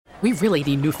We really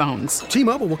need new phones.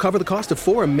 T-Mobile will cover the cost of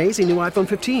 4 amazing new iPhone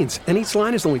 15s, and each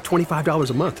line is only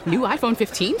 $25 a month. New iPhone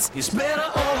 15s? It's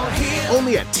better over here.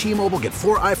 Only at T-Mobile, get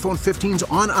 4 iPhone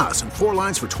 15s on us and 4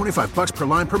 lines for $25 per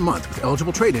line per month with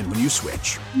eligible trade-in when you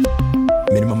switch.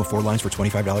 Minimum of 4 lines for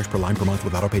 $25 per line per month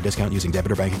with autopay discount using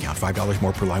debit or bank account. $5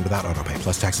 more per line without autopay,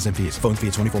 plus taxes and fees. Phone fee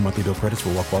at 24 monthly bill credits for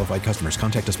well-qualified customers.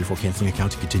 Contact us before canceling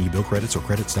account to continue bill credits or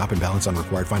credit stop and balance on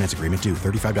required finance agreement due.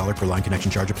 $35 per line connection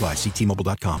charge applies. See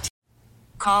T-Mobile.com.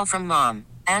 Call from mom.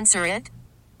 Answer it.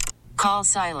 Call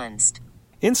silenced.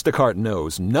 Instacart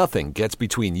knows nothing gets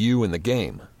between you and the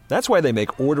game. That's why they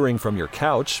make ordering from your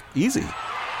couch easy.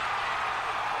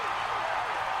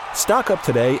 Stock up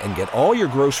today and get all your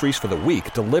groceries for the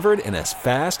week delivered in as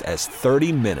fast as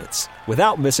 30 minutes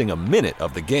without missing a minute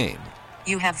of the game.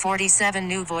 You have 47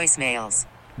 new voicemails.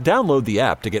 Download the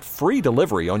app to get free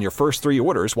delivery on your first 3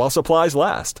 orders while supplies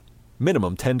last.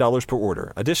 Minimum $10 per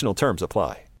order. Additional terms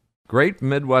apply. Great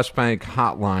Midwest Bank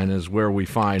Hotline is where we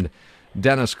find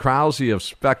Dennis Krause of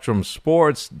Spectrum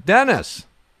Sports. Dennis,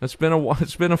 it's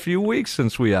been a few weeks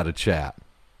since we had a chat.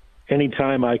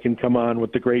 Anytime I can come on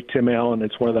with the great Tim Allen,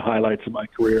 it's one of the highlights of my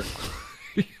career.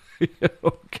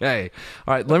 Okay.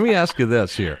 All right, let me ask you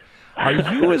this here. Are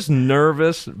you as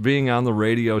nervous being on the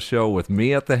radio show with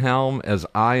me at the helm as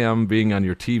I am being on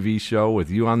your TV show with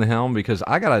you on the helm? Because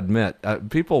I got to admit,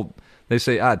 people, they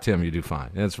say, Tim, you do fine.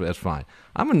 That's fine.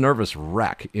 I'm a nervous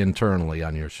wreck internally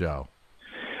on your show.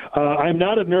 I'm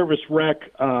not a nervous wreck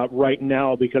right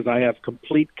now because I have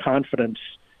complete confidence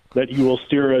that you will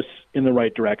steer us in the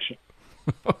right direction.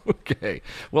 Okay.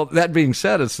 Well, that being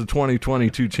said, it's the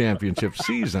 2022 championship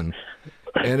season.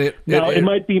 And it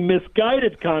might be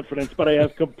misguided confidence, but I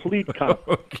have complete confidence.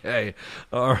 Okay.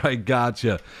 All right.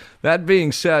 Gotcha. That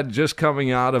being said, just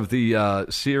coming out of the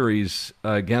series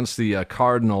against the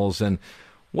Cardinals, and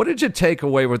what did you take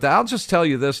away with that? I'll just tell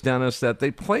you this, Dennis, that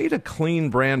they played a clean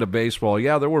brand of baseball.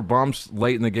 Yeah, there were bumps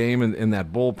late in the game in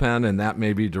that bullpen, and that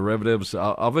may be derivatives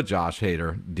of a Josh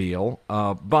Hader deal.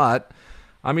 But,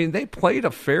 I mean, they played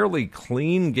a fairly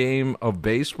clean game of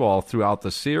baseball throughout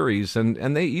the series,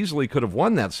 and they easily could have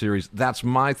won that series. That's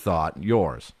my thought.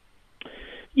 Yours?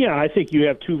 Yeah, I think you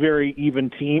have two very even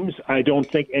teams. I don't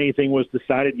think anything was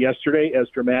decided yesterday, as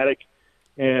dramatic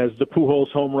as the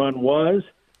Pujols home run was.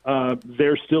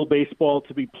 There's still baseball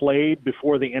to be played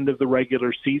before the end of the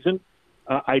regular season.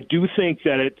 I do think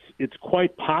that it's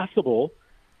quite possible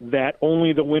that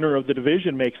only the winner of the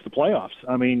division makes the playoffs.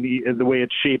 I mean, the way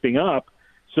it's shaping up.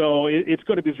 So it's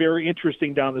going to be very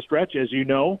interesting down the stretch. As you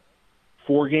know,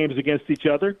 4 games against each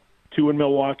other, 2 in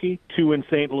Milwaukee, 2 in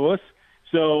St. Louis.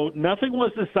 So nothing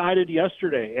was decided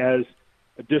yesterday, as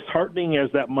disheartening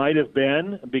as that might have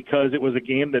been, because it was a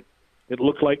game that it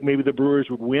looked like maybe the Brewers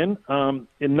would win, and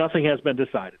nothing has been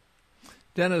decided.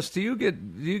 Dennis, do you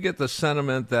get the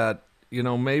sentiment that, you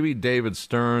know, maybe David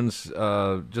Stearns,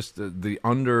 just the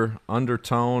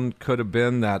undertone could have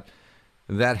been that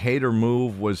Hader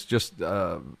move was just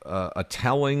a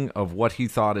telling of what he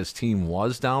thought his team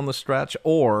was down the stretch?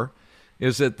 Or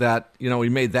is it that, you know, he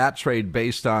made that trade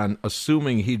based on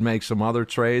assuming he'd make some other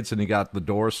trades and he got the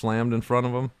door slammed in front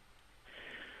of him?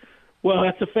 Well,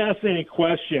 that's a fascinating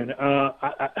question.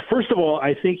 First of all,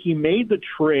 I think he made the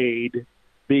trade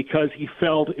because he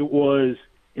felt it was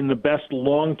in the best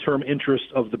long-term interest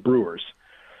of the Brewers.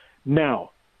 Now,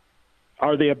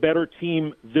 are they a better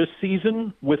team this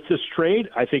season with this trade?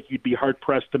 I think you'd be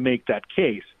hard-pressed to make that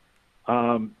case.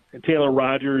 And Taylor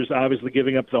Rogers obviously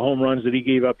giving up the home runs that he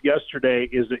gave up yesterday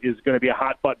is going to be a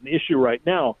hot-button issue right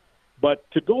now. But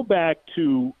to go back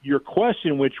to your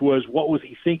question, which was what was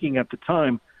he thinking at the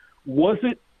time, was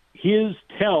it his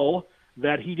tell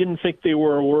that he didn't think they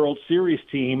were a World Series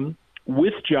team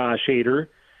with Josh Hader,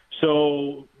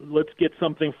 so let's get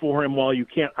something for him while you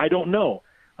can? I don't know.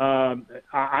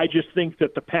 I just think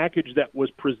that the package that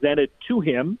was presented to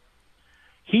him,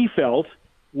 he felt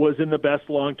was in the best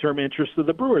long-term interest of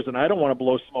the Brewers. And I don't want to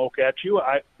blow smoke at you.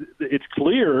 It's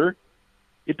clear.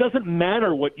 It doesn't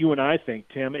matter what you and I think,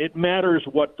 Tim. It matters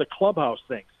what the clubhouse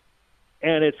thinks.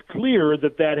 And it's clear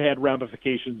that had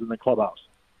ramifications in the clubhouse.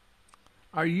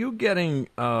 Are you getting,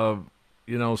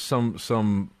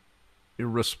 some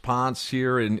response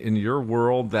here in your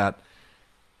world that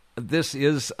this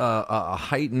is a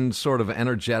heightened sort of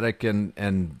energetic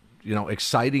and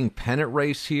exciting pennant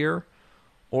race here?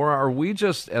 Or are we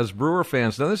just, as Brewer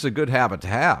fans, now this is a good habit to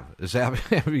have, is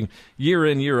having year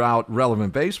in, year out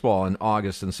relevant baseball in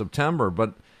August and September,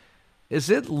 but is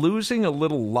it losing a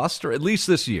little luster, at least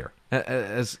this year?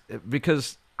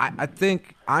 Because I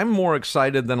think I'm more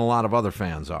excited than a lot of other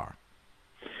fans are.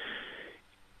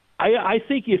 I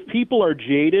think if people are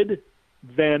jaded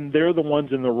then they're the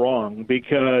ones in the wrong,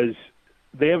 because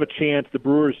they have a chance, the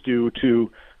Brewers do,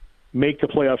 to make the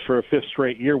playoffs for a fifth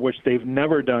straight year, which they've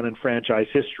never done in franchise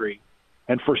history.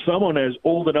 And for someone as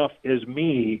old enough as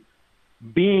me,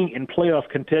 being in playoff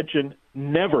contention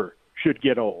never should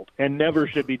get old and never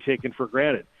should be taken for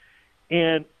granted.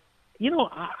 And,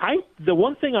 the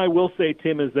one thing I will say,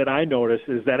 Tim, is that I notice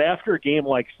is that after a game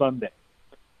like Sunday,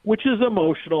 which is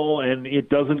emotional and it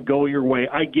doesn't go your way,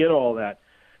 I get all that.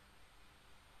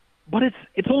 But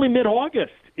it's only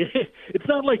mid-August. It's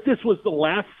not like this was the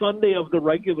last Sunday of the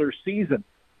regular season.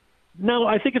 Now,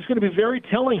 I think it's going to be very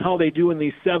telling how they do in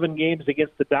these 7 games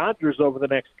against the Dodgers over the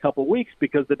next couple of weeks,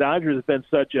 because the Dodgers have been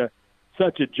such a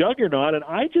juggernaut, and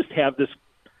I just have this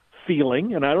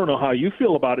feeling, and I don't know how you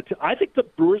feel about it, I think the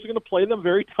Brewers are going to play them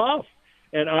very tough.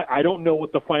 And I don't know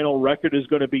what the final record is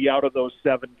going to be out of those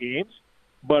 7 games,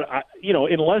 but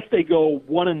unless they go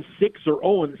 1-6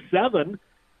 or 0-7,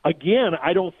 again,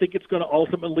 I don't think it's going to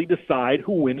ultimately decide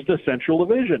who wins the Central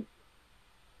Division.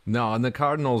 No, and the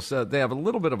Cardinals, they have a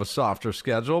little bit of a softer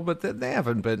schedule, but they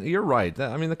haven't been. You're right.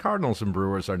 I mean, the Cardinals and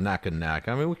Brewers are neck and neck.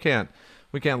 I mean, we can't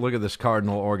look at this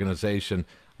Cardinal organization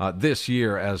this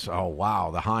year as, oh wow,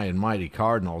 the high and mighty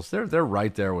Cardinals. They're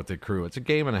right there with the Crew. It's a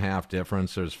game and a half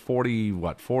difference. There's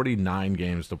 49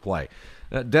 games to play.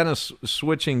 Dennis,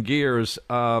 switching gears.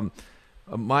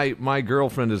 My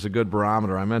girlfriend is a good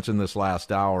barometer. I mentioned this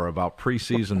last hour about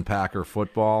preseason Packer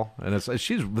football, and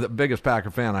she's the biggest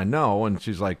Packer fan I know, and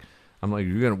she's like, I'm like,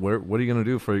 what are you gonna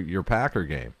do for your Packer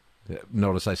game?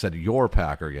 Notice I said your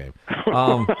Packer game.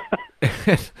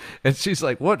 And she's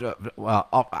like, what?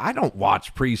 Well, I don't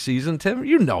watch preseason, Tim.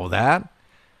 You know that.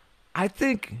 I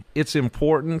think it's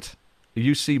important.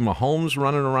 You see Mahomes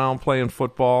running around playing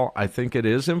football. I think it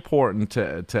is important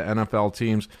to NFL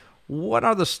teams. What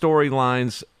are the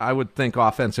storylines? I would think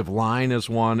offensive line is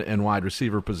one and wide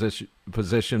receiver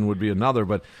position would be another.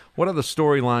 But what are the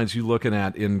storylines you looking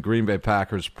at in Green Bay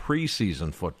Packers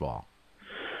preseason football?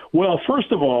 Well,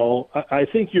 first of all, I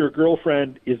think your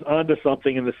girlfriend is onto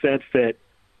something in the sense that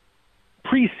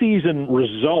preseason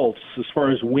results, as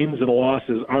far as wins and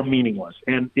losses, are meaningless.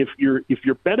 And if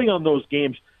you're betting on those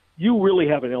games, you really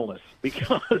have an illness,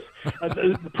 because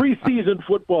the preseason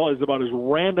football is about as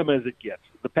random as it gets.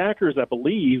 The Packers, I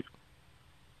believe,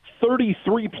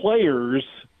 33 players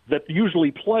that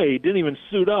usually play didn't even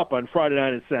suit up on Friday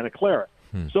night in Santa Clara.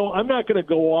 So I'm not going to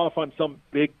go off on some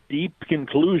big, deep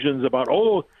conclusions about,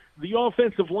 the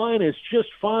offensive line is just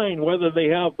fine whether they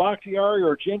have Bakhtiari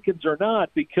or Jenkins or not,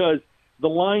 because the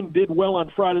line did well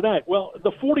on Friday night. Well,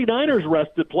 the 49ers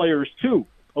rested players too,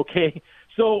 okay?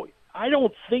 So I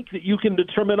don't think that you can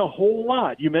determine a whole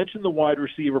lot. You mentioned the wide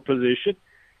receiver position,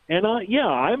 and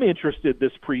I'm interested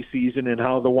this preseason in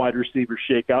how the wide receivers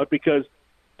shake out, because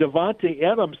Devontae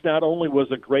Adams not only was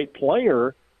a great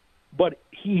player, but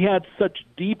he had such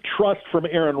deep trust from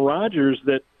Aaron Rodgers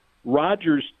that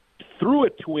Rodgers threw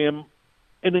it to him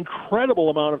an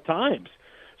incredible amount of times.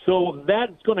 So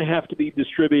that's going to have to be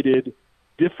distributed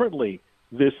differently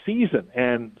this season.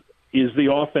 And is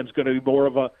the offense going to be more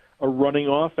of a running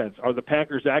offense? Are the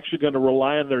Packers actually going to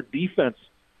rely on their defense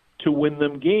to win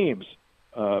them games?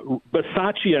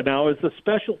 Bisaccia now is the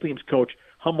special teams coach.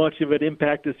 How much of an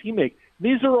impact does he make?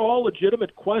 These are all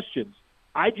legitimate questions.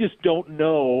 I just don't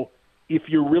know if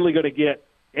you're really going to get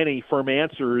any firm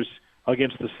answers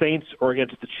against the Saints or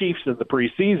against the Chiefs in the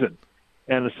preseason.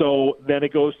 And so then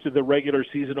it goes to the regular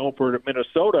season opener at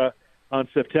Minnesota on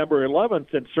September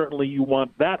 11th, and certainly you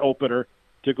want that opener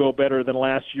to go better than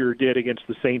last year did against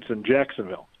the Saints in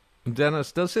Jacksonville.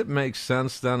 Dennis, does it make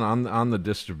sense then on the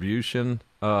distribution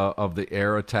of the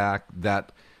air attack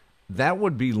that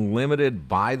would be limited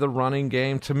by the running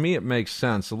game? To me, it makes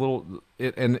sense a little.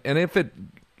 And if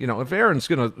if Aaron's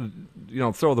going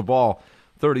to throw the ball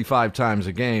 35 times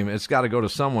a game, it's got to go to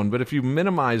someone. But if you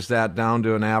minimize that down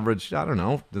to an average, I don't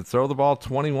know, to throw the ball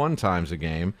 21 times a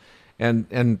game,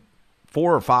 and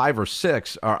 4 or 5 or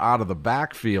 6 are out of the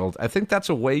backfield, I think that's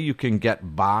a way you can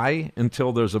get by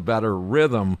until there's a better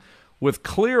rhythm with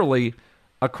clearly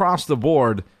across the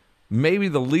board maybe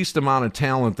the least amount of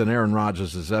talent that Aaron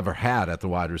Rodgers has ever had at the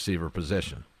wide receiver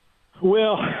position.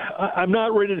 Well, I'm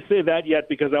not ready to say that yet,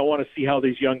 because I want to see how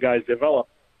these young guys develop.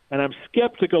 And I'm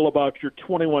skeptical about your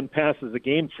 21 passes a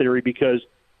game theory, because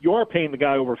you are paying the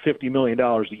guy over $50 million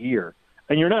a year,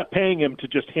 and you're not paying him to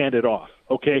just hand it off,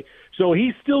 okay? So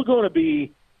he's still going to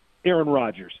be Aaron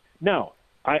Rodgers. Now,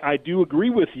 I do agree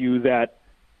with you that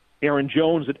Aaron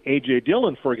Jones and A.J.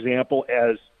 Dillon, for example,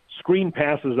 as screen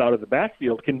passes out of the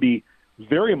backfield, can be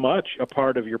very much a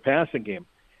part of your passing game.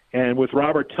 And with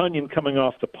Robert Tonyan coming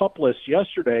off the PUP list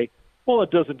yesterday, Well,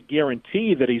 it doesn't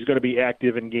guarantee that he's going to be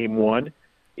active in Game 1.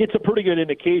 It's a pretty good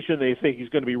indication they think he's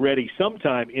going to be ready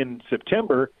sometime in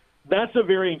September. That's a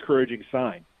very encouraging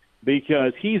sign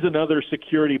because he's another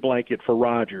security blanket for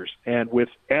Rodgers. And with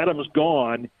Adams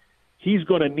gone, he's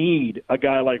going to need a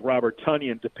guy like Robert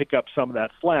Tonyan to pick up some of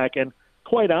that slack. And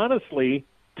quite honestly,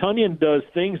 Tonyan does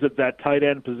things at that tight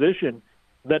end position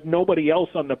that nobody else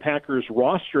on the Packers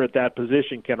roster at that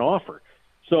position can offer.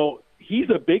 So he's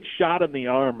a big shot in the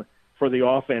arm for the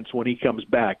offense when he comes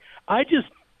back. I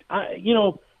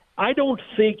don't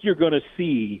think you're going to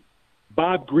see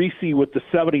Bob Greasy with the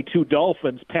 72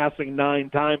 Dolphins passing 9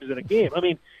 times in a game. I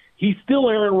mean, he's still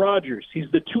Aaron Rodgers. He's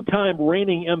the 2-time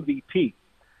reigning MVP.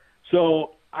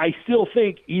 So I still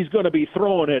think he's going to be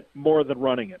throwing it more than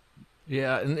running it.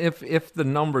 Yeah, and if the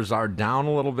numbers are down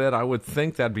a little bit, I would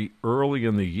think that'd be early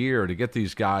in the year to get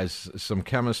these guys some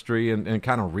chemistry and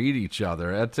kind of read each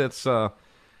other.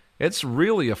 It's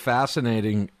really a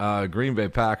fascinating Green Bay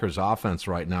Packers offense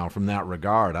right now from that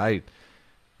regard. I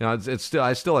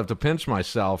still have to pinch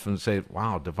myself and say,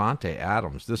 wow, Devontae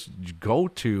Adams, this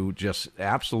go-to just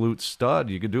absolute stud.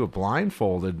 You could do it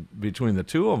blindfolded between the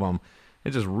two of them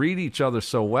and just read each other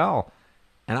so well.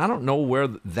 And I don't know where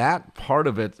that part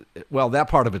of it's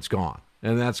gone.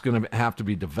 And that's going to have to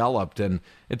be developed. And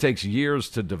it takes years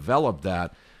to develop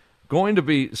that. Going to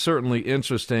be certainly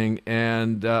interesting.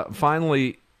 And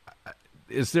finally,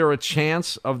 is there a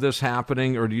chance of this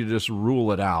happening, or do you just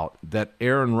rule it out that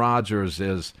Aaron Rodgers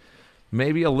is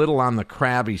maybe a little on the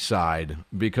crabby side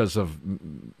because of,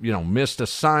 missed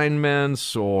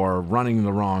assignments or running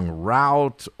the wrong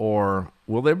route, or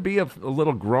will there be a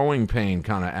little growing pain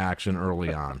kind of action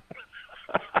early on?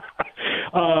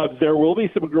 There will be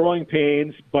some growing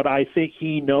pains, but I think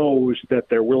he knows that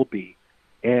there will be.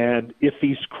 And if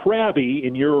he's crabby,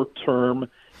 in your term,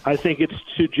 I think it's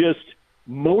to just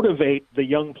motivate the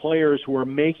young players who are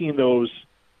making those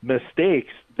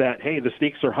mistakes that, hey, the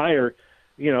stakes are higher,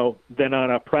 than on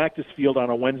a practice field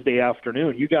on a Wednesday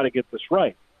afternoon. You got to get this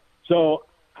right. So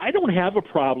I don't have a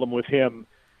problem with him,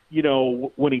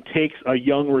 when he takes a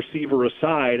young receiver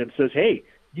aside and says, hey,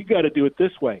 you got to do it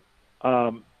this way.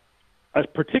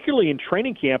 Particularly in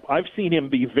training camp, I've seen him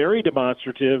be very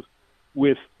demonstrative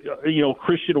with,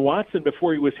 Christian Watson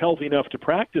before he was healthy enough to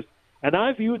practice. And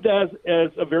I viewed that as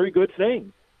a very good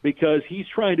thing because he's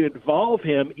trying to involve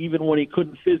him even when he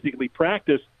couldn't physically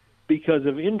practice because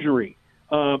of injury.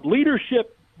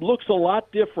 Leadership looks a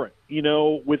lot different,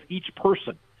 with each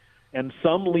person. And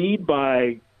some lead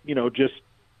by, just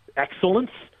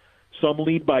excellence. Some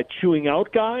lead by chewing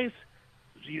out guys.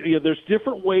 There's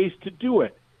different ways to do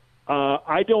it.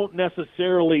 I don't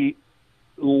necessarily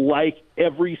like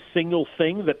every single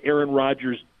thing that Aaron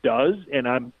Rodgers does, and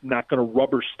I'm not going to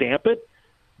rubber stamp it,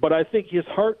 but I think his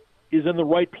heart is in the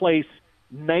right place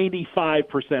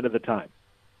 95% of the time.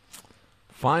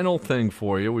 Final thing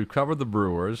for you, we've covered the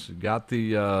Brewers, got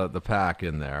the Pack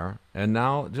in there, and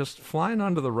now just flying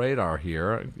under the radar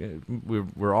here,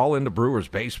 we're all into Brewers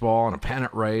baseball and a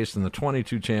pennant race and the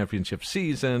 22 championship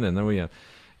season, and then we have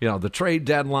the trade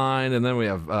deadline, and then we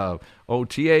have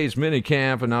OTAs,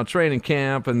 minicamp, and now training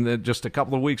camp, and then just a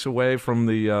couple of weeks away from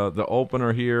the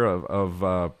opener here of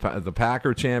the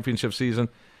Packer championship season.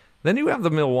 Then you have the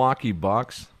Milwaukee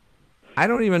Bucks. I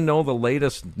don't even know the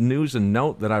latest news and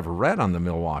note that I've read on the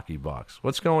Milwaukee Bucks.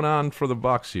 What's going on for the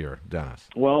Bucks here, Dennis?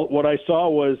 Well, what I saw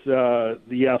was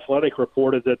the Athletic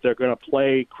reported that they're going to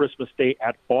play Christmas Day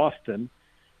at Boston,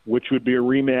 which would be a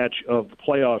rematch of the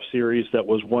playoff series that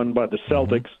was won by the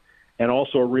Celtics, and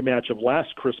also a rematch of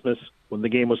last Christmas when the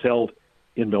game was held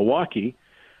in Milwaukee.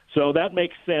 So that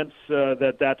makes sense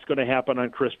that that's going to happen on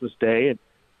Christmas Day. And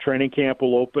training camp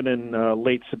will open in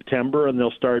late September, and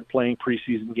they'll start playing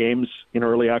preseason games in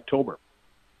early October.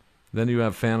 Then you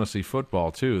have fantasy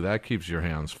football, too. That keeps your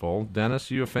hands full.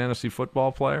 Dennis, you a fantasy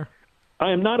football player?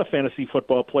 I am not a fantasy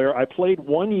football player. I played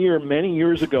 1 year many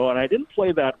years ago, and I didn't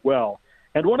play that well.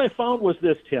 And what I found was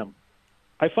this, Tim.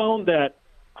 I found that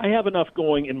I have enough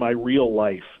going in my real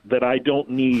life that I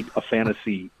don't need a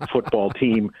fantasy football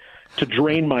team to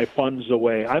drain my funds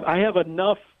away. I have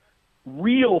enough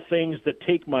real things that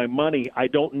take my money. I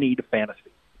don't need a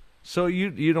fantasy. So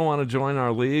you don't want to join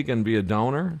our league and be a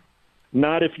donor?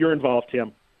 Not if you're involved,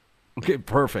 Tim. Okay,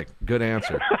 perfect. Good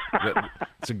answer.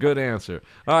 It's a good answer.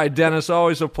 All right, Dennis,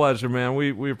 always a pleasure, man.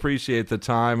 We appreciate the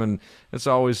time, and it's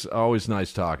always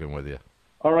nice talking with you.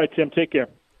 All right, Tim, take care.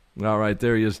 All right,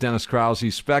 there he is, Dennis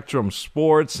Krause, Spectrum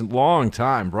Sports,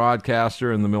 long-time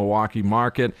broadcaster in the Milwaukee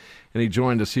market. and he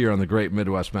joined us here on the Great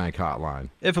Midwest Bank Hotline.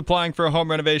 If applying for a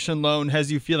home renovation loan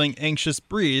has you feeling anxious,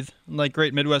 breathe. Let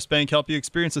Great Midwest Bank help you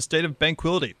experience a state of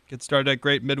banquility. Get started at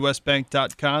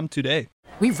greatmidwestbank.com today.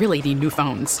 We really need new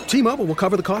phones. T-Mobile will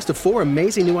cover the cost of 4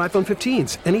 amazing new iPhone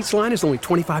 15s, and each line is only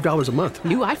 $25 a month.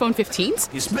 New iPhone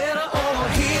 15s? It's better over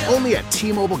here. Only at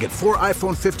T-Mobile, get 4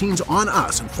 iPhone 15s on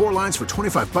us and 4 lines for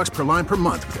 $25 per line per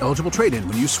month with eligible trade-in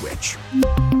when you switch.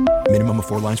 Minimum of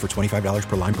 4 lines for $25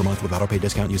 per line per month with autopay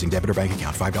discount using debit or bank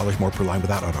account. $5 more per line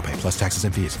without autopay, plus taxes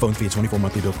and fees. Phone fee at 24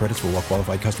 monthly bill credits for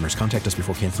well-qualified customers. Contact us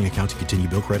before canceling account to continue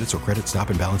bill credits or credit stop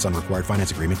and balance on required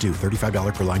finance agreement due.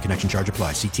 $35 per line connection charge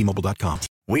applies. See T-Mobile.com.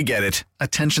 We get it.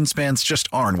 Attention spans just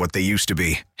aren't what they used to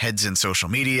be. Heads in social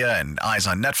media and eyes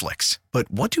on Netflix.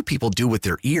 But what do people do with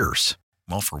their ears?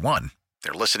 Well, for one,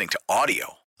 they're listening to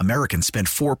audio. Americans spend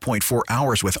 4.4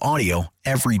 hours with audio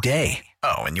every day.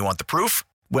 Oh, and you want the proof?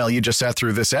 Well, you just sat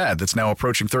through this ad that's now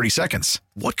approaching 30 seconds.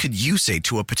 What could you say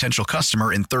to a potential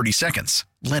customer in 30 seconds?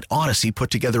 Let Odyssey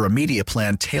put together a media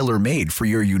plan tailor-made for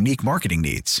your unique marketing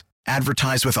needs.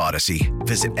 Advertise with Odyssey.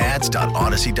 Visit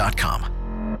ads.odyssey.com.